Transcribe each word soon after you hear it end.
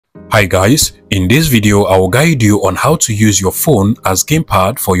Hi guys, in this video I will guide you on how to use your phone as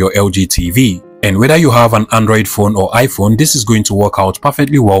gamepad for your LG TV. And whether you have an Android phone or iPhone, this is going to work out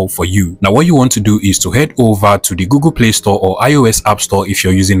perfectly well for you. Now what you want to do is to head over to the Google Play Store or iOS App Store if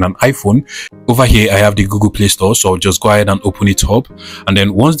you're using an iPhone. Over here I have the Google Play Store, so I'll just go ahead and open it up. And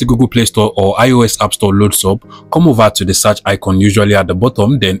then once the Google Play Store or iOS App Store loads up, come over to the search icon usually at the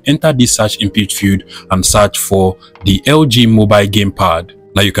bottom, then enter the search input field and search for the LG mobile gamepad.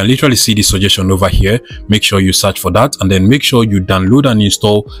 Now you can literally see the suggestion over here. Make sure you search for that and then make sure you download and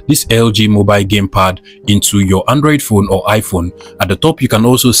install this LG mobile gamepad into your Android phone or iPhone. At the top you can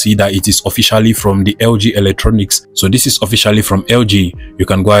also see that it is officially from the LG Electronics. So this is officially from LG. You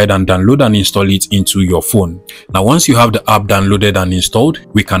can go ahead and download and install it into your phone. Now once you have the app downloaded and installed,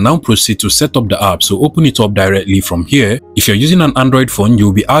 we can now proceed to set up the app. So open it up directly from here. If you're using an Android phone,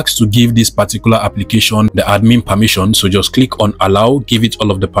 you'll be asked to give this particular application the admin permission. So just click on allow, give it all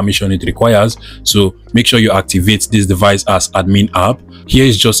of the permission it requires. So make sure you activate this device as admin app. Here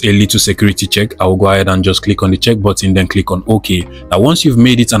is just a little security check. I will go ahead and just click on the check button, then click on OK. Now once you've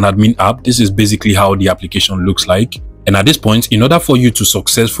made it an admin app, this is basically how the application looks like. And at this point, in order for you to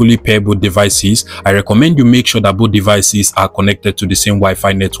successfully pair both devices, I recommend you make sure that both devices are connected to the same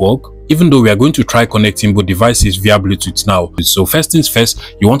Wi-Fi network, even though we are going to try connecting both devices via Bluetooth now. So first things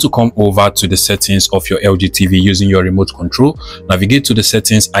first, you want to come over to the settings of your LG TV using your remote control. Navigate to the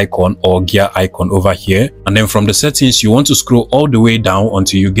settings icon or gear icon over here. And then from the settings, you want to scroll all the way down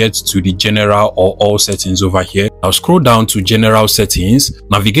until you get to the general or all settings over here. Now scroll down to general settings,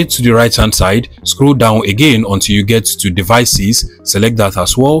 navigate to the right hand side, scroll down again until you get to devices, select that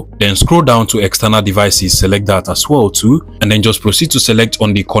as well. Then scroll down to external devices, select that as well too. And then just proceed to select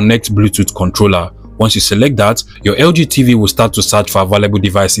on the connect Bluetooth controller. Once you select that, your LG TV will start to search for available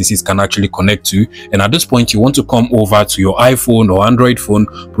devices it can actually connect to. And at this point, you want to come over to your iPhone or Android phone,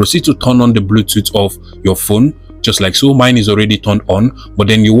 proceed to turn on the Bluetooth of your phone. Just like so. Mine is already turned on, but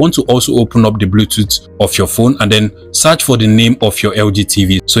then you want to also open up the Bluetooth of your phone and then search for the name of your LG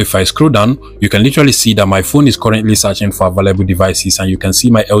TV. So if I scroll down, you can literally see that my phone is currently searching for available devices, and you can see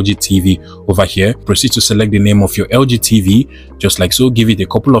my LG TV over here. Proceed to select the name of your LG TV, just like so. Give it a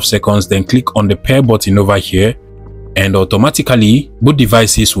couple of seconds, then click on the pair button over here, and automatically both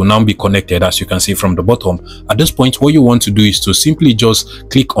devices will now be connected, as you can see from the bottom. At this point, what you want to do is to simply just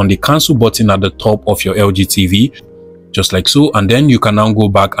click on the cancel button at the top of your LG TV, just like so, and then you can now go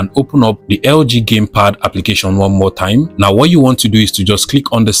back and open up the LG gamepad application one more time. Now what you want to do is to just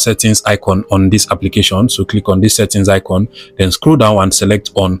click on the settings icon on this application. So click on this settings icon, then scroll down and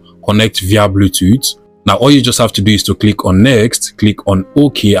select on connect via Bluetooth. Now all you just have to do is to click on next, click on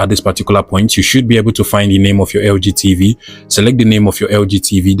OK. At this particular point, you should be able to find the name of your LG TV. Select the name of your LG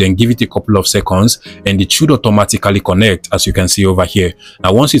TV, then give it a couple of seconds and it should automatically connect, as you can see over here.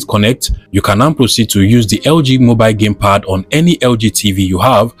 Now once it connects, you can now proceed to use the LG mobile gamepad on any LG TV you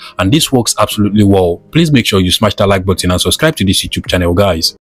have, and this works absolutely well. Please make sure you smash that like button and subscribe to this YouTube channel, guys.